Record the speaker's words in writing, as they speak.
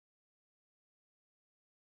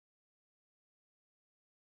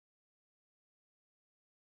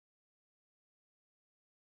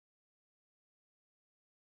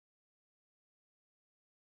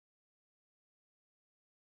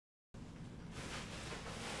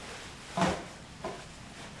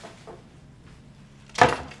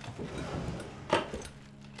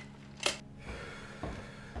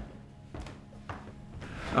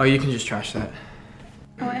Oh, you can just trash that.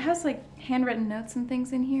 Oh, it has like handwritten notes and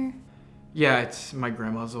things in here. Yeah, it's my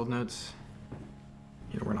grandma's old notes.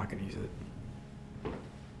 You know, we're not gonna use it.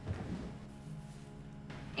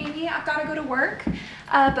 Amy, I've got to go to work,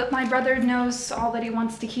 but my brother knows all that he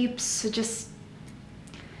wants to keep, so just,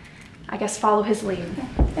 I guess, follow his lead. Okay,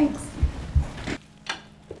 thanks.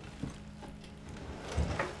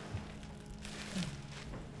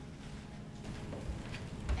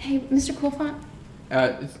 Hey, Mr. Coolfont?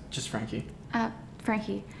 It's just Frankie.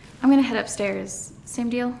 Frankie, I'm gonna head upstairs. Same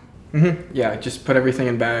deal? Yeah, just put everything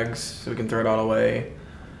in bags so we can throw it all away.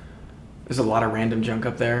 There's a lot of random junk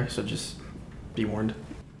up there, so just be warned.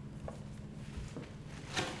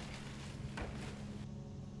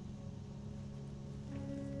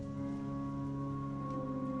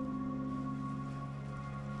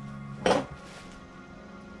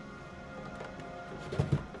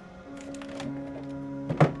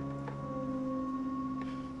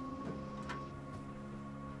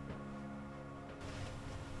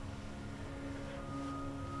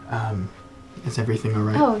 Is everything all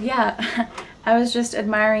right? Oh, yeah. I was just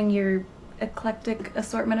admiring your eclectic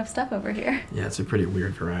assortment of stuff over here. Yeah, it's a pretty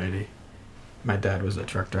weird variety. My dad was a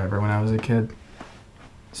truck driver when I was a kid,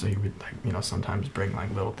 so he would, like, you know, sometimes bring,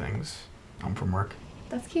 like, little things home from work.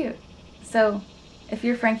 That's cute. So, if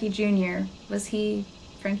you're Frankie Jr., was he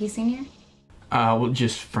Frankie Sr.? Well,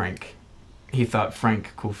 just Frank. He thought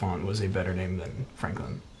Frank Coolfont was a better name than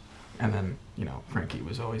Franklin. And then, you know, Frankie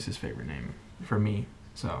was always his favorite name for me,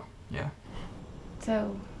 so, yeah.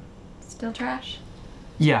 So, still trash?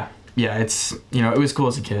 Yeah, it's, you know, it was cool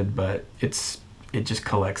as a kid, but it just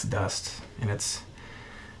collects dust, and it's,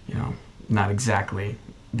 you know, not exactly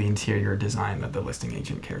the interior design that the listing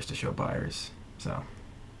agent cares to show buyers, so.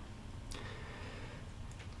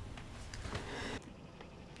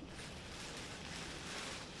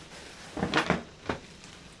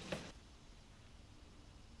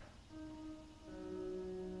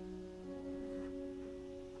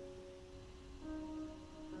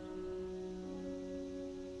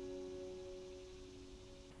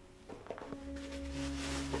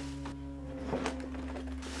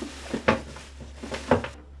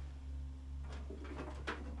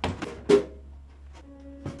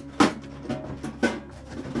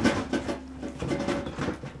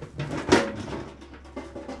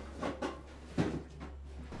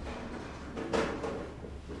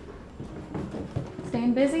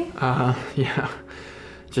 Staying busy? Yeah.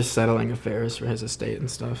 Just settling affairs for his estate and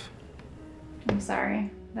stuff. I'm sorry.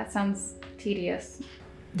 That sounds tedious.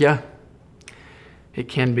 Yeah. It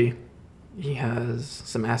can be. He has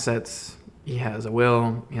some assets. He has a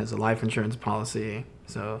will. He has a life insurance policy.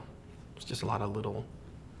 So it's just a lot of little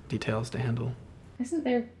details to handle. Isn't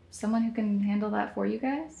there someone who can handle that for you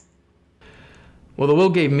guys? Well, the will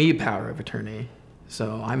gave me power of attorney,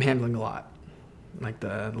 so I'm handling a lot. Like,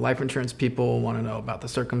 the life insurance people want to know about the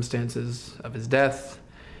circumstances of his death,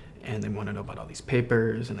 and they want to know about all these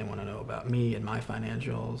papers, and they want to know about me and my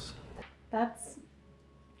financials. That's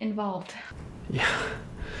involved. Yeah,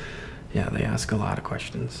 they ask a lot of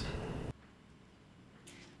questions.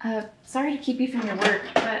 Sorry to keep you from your work,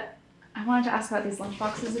 but I wanted to ask about these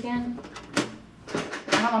lunchboxes again.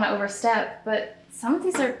 I don't want to overstep, but some of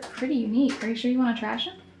these are pretty unique. Are you sure you want to trash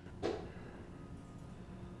them?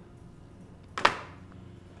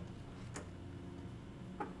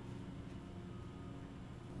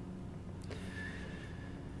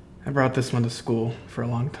 I brought this one to school for a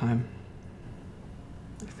long time.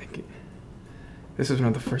 This was one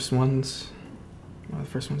of the first ones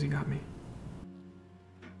he got me.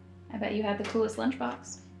 I bet you had the coolest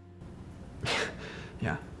lunchbox.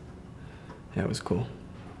 Yeah, it was cool.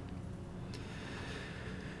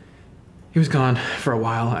 He was gone for a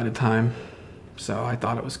while at a time, so I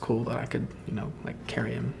thought it was cool that I could, you know, like,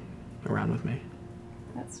 carry him around with me.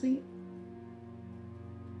 That's sweet.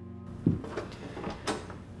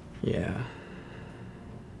 Yeah.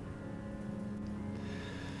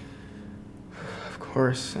 Of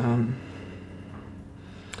course, kind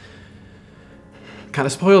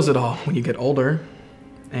of spoils it all when you get older,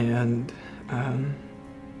 and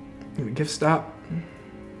the gift stop,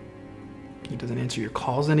 he doesn't answer your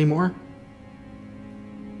calls anymore.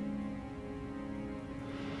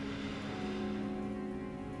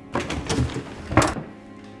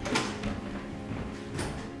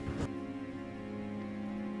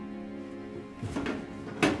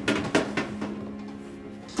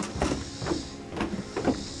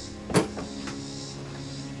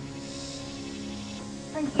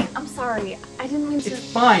 I'm sorry. I didn't mean to.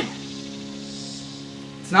 It's fine.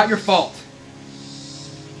 It's not your fault.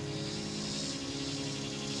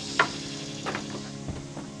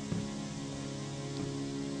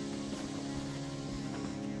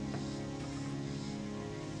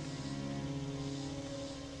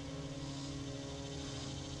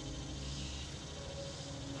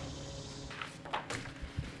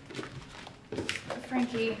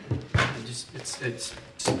 Frankie. Just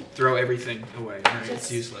throw everything away. Right?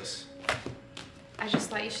 It's useless. I just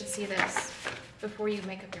thought you should see this before you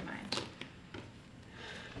make up your mind.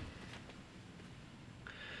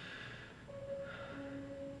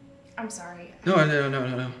 I'm sorry. No.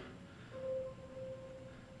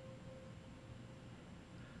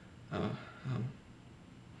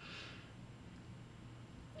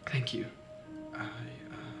 Thank you.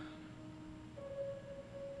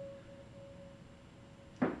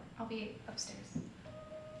 I'll be upstairs.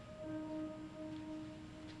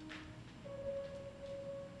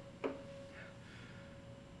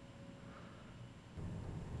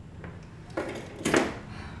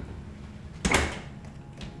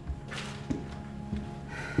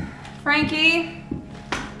 Frankie?